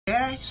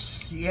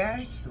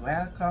yes,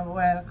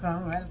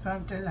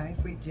 welcome to Life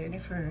with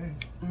Jennifer.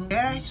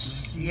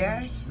 Yes,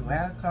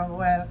 welcome to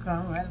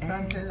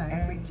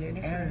Life with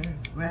Jennifer.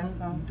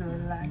 Welcome to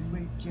Life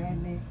with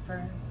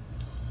Jennifer.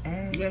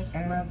 Yes,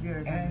 my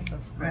viewers and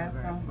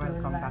subscribers,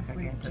 welcome back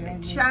again to the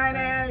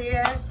channel.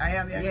 Yes, I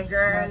am your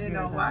girl, you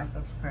know what?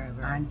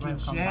 Auntie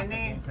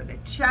Jenny to the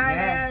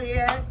channel.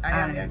 Yes, I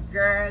am your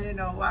girl, you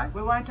know what?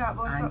 We want to talk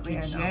about Auntie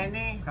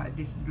Jenny, because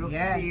this looks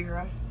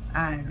serious.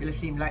 And it'll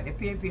seem like the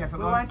PNP have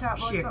to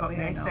shake up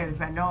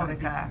themselves and know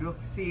because it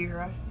looks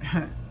serious.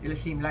 It'll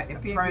seem like the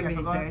PNP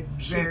have to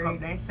shake up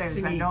themselves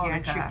and know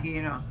and tricky,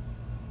 you know.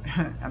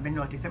 I've been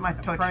noticing my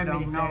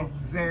touchdown now.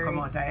 Come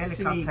out of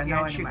helicopter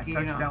now and my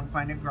touchdown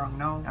on the ground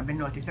now. I've been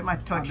noticing my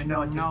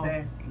touchdown now.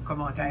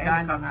 Come out of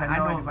helicopter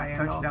now and my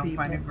touchdown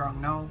on the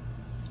ground now.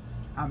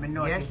 I've been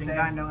noticing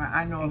Hanover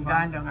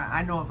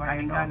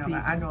and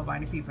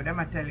the people, them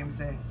I tell him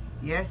say,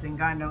 yes, in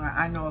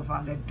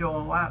Hanover, they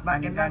don't want,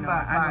 but remember,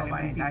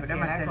 Parliament, people,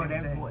 them I tell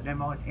them vote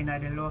them out in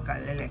the local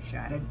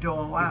election. They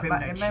don't want, but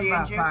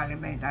remember,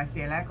 Parliament, I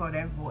say like how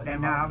them vote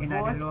them out in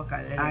the local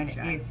election.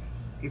 And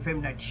if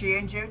him not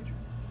change it,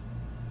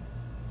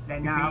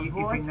 then if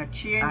him not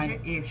change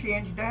it, if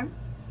change them,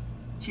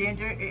 change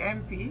the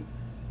MP,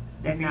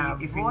 then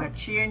if him not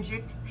change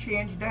it,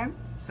 change them,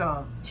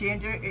 so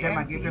change the MP,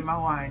 I give him a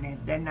warning,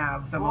 then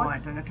now someone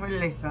want to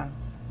listen.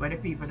 Where the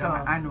people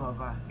that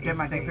Hanover is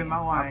saying give him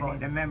a warning,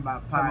 the member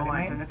of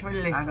Parliament,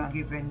 and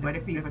giving where the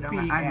people that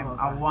Hanover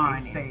a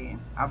warning saying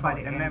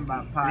about the member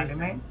of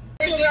Parliament.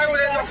 The MP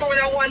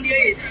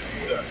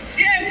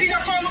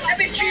that come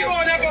every 3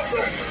 round a box.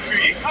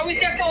 And we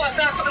take power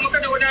so I come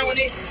down when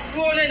they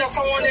roll in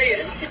come on there.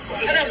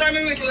 And that's why I'm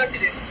waiting like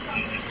today.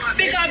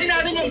 Because in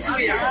the months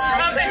here,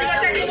 I'm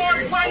taking out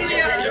 1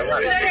 year,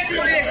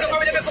 so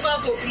we come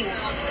out. So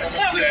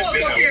we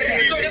focus here,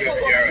 so they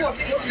focus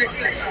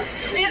next election.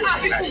 In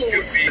Africa,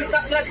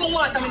 that's one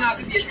water in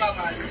Africa,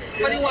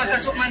 but the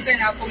water took man saying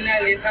I come there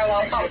later, I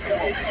want out.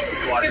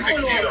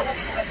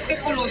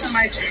 People know some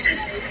my children.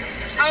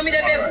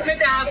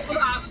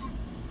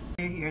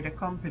 They hear the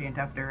complaint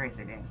of the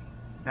residents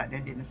that they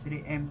didn't see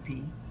the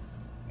MP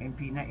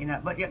not in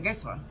it. But yeah,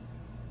 guess what?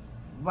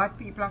 What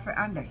people have to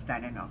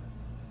understand, you know,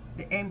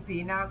 the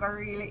MP now go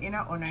really in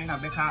a honor, you know,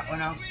 because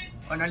not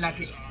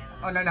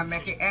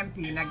make the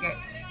MP not get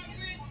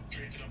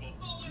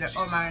the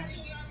woman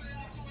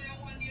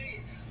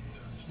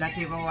that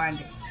even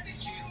want it.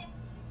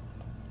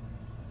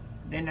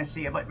 Then I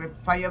say, but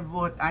for your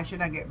vote, I should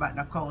not get back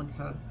the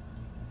council.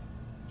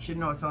 She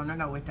knows so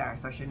none with her,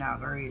 so she not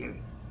gonna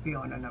really be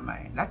on her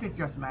mind. That is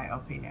just my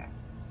opinion.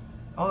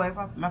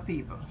 However, my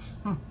people,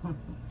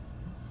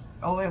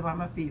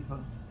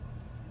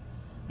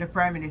 the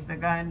Prime Minister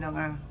going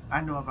down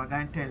Hanover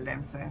going to tell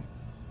them, say,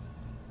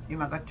 he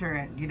might go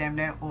turn, give them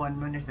their own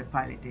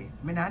municipality.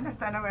 I don't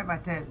understand how I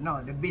tell,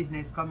 no, the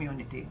business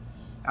community,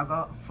 I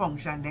go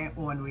function their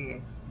own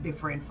way,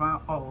 different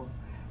from all.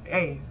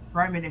 Hey,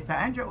 Prime Minister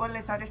Andrew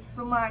Wallace are the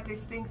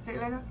smartest things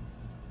still, you know?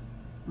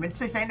 I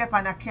say end up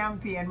on a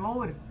campaign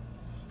mode.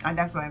 And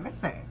that's why I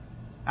say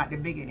at the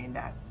beginning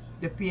that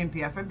the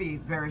PNP have to be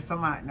very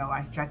smart now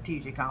and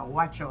strategic and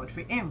watch out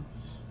for him.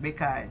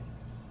 Because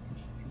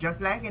just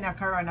like in a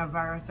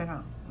coronavirus, you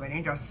know, when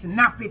he just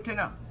snap it, you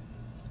know,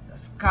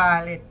 just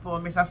call it,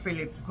 poor Mr.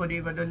 Phillips could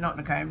even do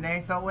nothing because him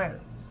there so well.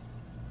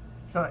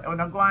 So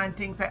when I go and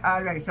think say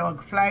alright, so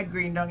fly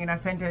green down in a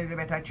St.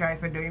 Elizabeth I try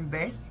for doing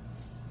best.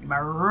 He might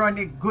run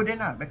it good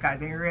enough because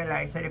he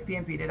realized that the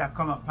PNP did not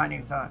come up on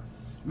him. So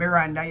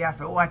Miranda, you have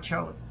to watch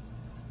out.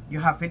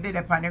 You have to do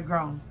it on the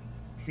ground.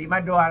 See,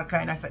 I do all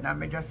kind of stuff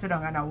and I just sit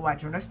down and I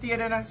watch. When I stay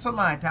there and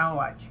smart and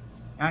watch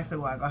and see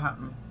what's going to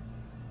happen.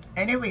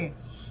 Anyway,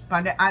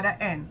 on the other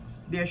end,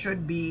 there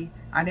should be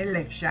an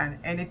election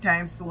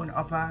anytime soon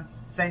up at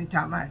St.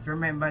 Thomas.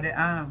 Remember the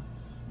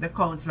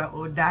councillor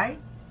who died?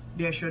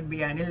 There should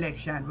be an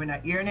election. We're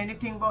not hearing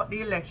anything about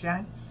the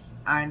election.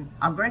 And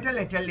I'm going to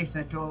let you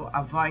listen to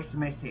a voice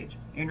message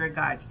in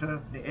regards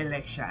to the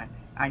election.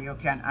 And you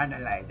can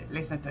analyze it.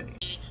 Listen to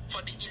this.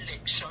 For the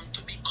election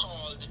to be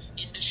called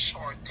in the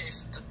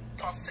shortest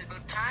possible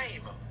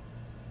time.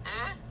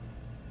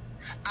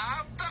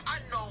 After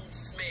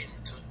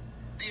announcement,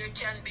 there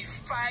can be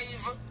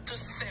 5 to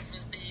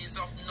 7 days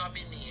of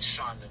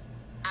nomination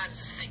and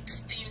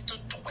 16 to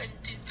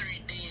 23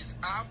 days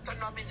after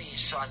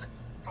nomination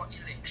for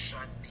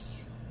election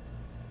day.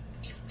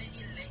 If the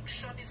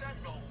election is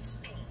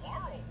announced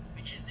tomorrow,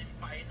 which is the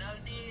final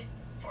day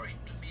for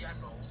it to be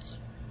announced,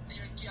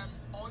 there can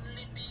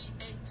only be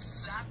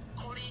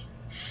exactly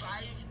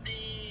 5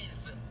 days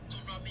to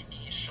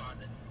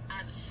nomination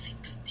and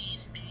 16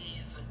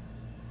 days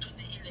to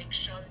the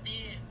election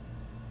day.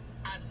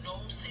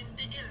 Announcing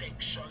the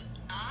election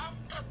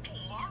after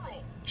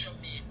tomorrow,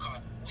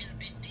 Jamaica will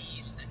be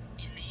deemed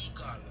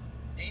illegal.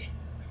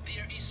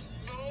 There is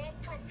no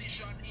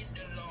provision in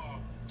the law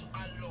to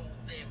allow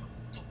them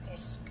to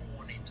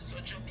postpone it.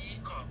 So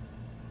Jamaica,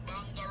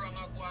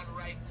 Bangaranga go on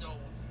right now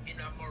in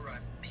a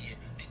Moran Bay.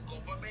 The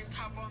government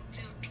have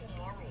until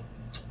tomorrow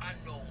to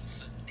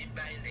announce the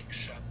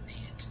by-election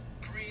date.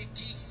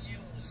 Breaking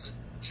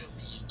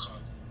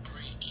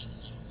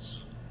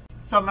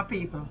Some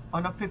people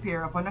are not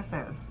prepare up on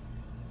themselves.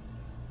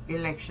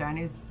 Election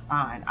is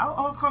on.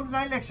 How comes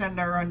the election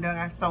that run down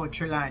at South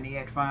Trelawney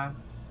yet from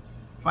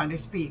the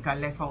speaker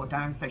left out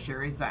and said she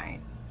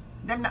resigned?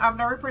 Them have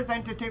no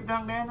representative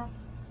down there now?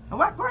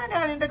 What going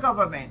on in the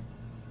government?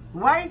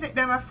 Why is it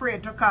them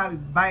afraid to call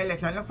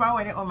by-election? Look for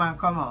when the woman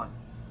come on.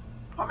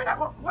 I mean,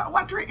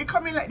 what it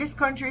coming like this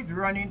country is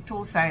running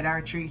 2 sides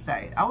or 3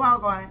 sides? I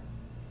want going.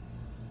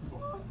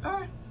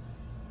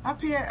 Up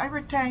here,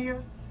 every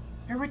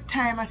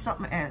time I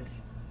something else.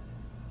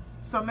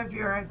 Some of my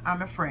viewers are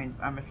my friends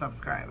and my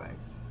subscribers.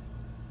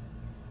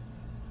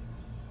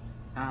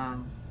 I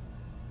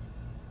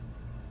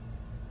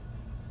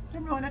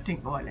don't want to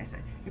think about this.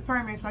 The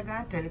Prime Minister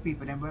going to tell the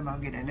people them when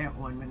they get their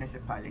own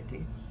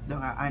municipality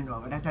down at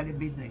Hanover. That are the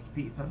business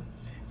people.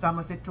 So I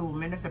must say 2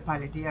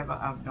 municipalities I go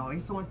have now.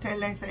 He soon tell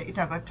them say it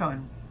have a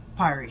turn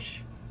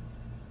parish.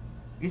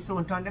 He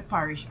soon turn the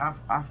parish of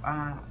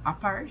a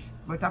parish,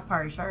 but a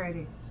parish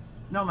already.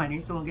 No man,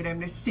 he soon give them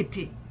the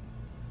city.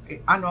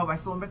 Hanover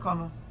soon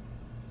become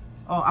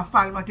a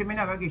Falmouth, me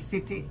never give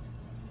city.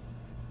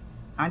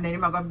 And then he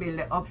going to build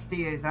the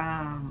upstairs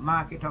and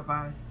mark it up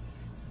as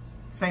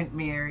St.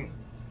 Mary.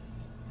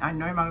 And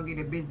now he going to give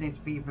the business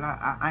people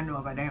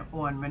Hanover their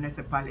own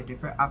municipality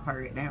for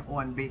operate their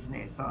own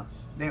business. So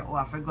they all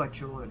have to go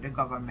through the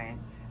government.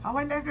 I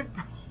wonder if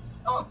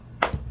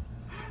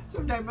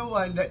sometimes I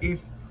wonder if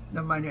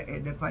the money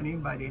head upon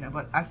anybody.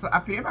 But I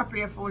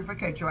play a fool for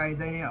catch wise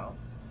anyhow.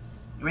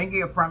 When you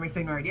give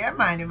promising word, yeah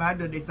man, he might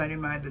do this and he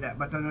might do that,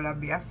 but I'm not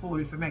be a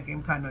fool for make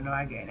him kind of know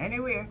again.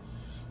 Anyway,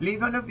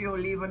 leave on a view,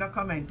 leave on a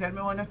comment. Tell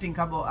me what you think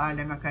about all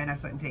them kind of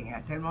certain thing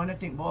here. Tell me what you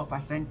think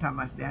about St.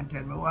 Thomas there and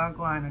tell me what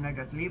go on, and I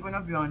just leave on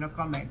a view on a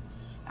comment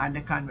and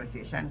the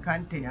conversation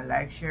continue.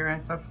 Like, share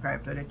and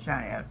subscribe to the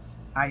channel.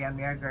 I am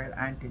your girl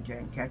Auntie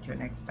Jen. Catch you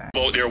next time.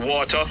 About their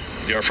water,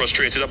 they are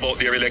frustrated about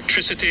their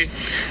electricity,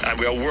 and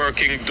we are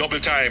working double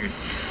time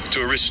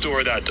to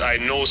restore that. I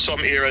know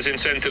some areas in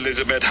St.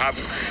 Elizabeth have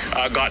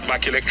got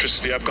back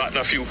electricity. I've gotten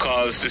a few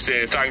calls to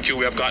say thank you,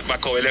 we have got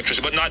back our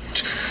electricity, but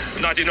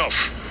not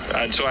enough.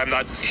 And so I'm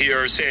not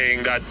here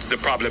saying that the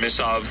problem is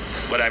solved,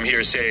 but I'm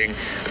here saying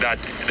that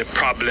the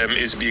problem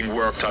is being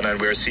worked on and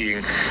we're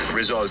seeing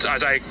results.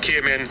 As I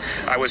came in,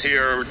 I was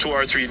here 2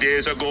 or 3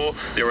 days ago.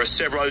 There were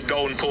several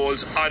down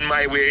poles. On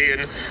my way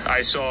in, I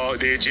saw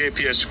the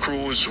JPS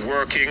crews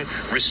working,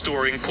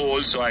 restoring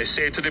poles. So I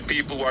say to the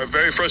people who are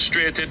very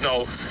frustrated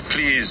now,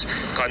 please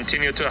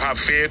continue to have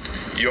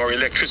faith. Your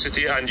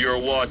electricity and your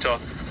water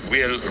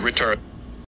will return.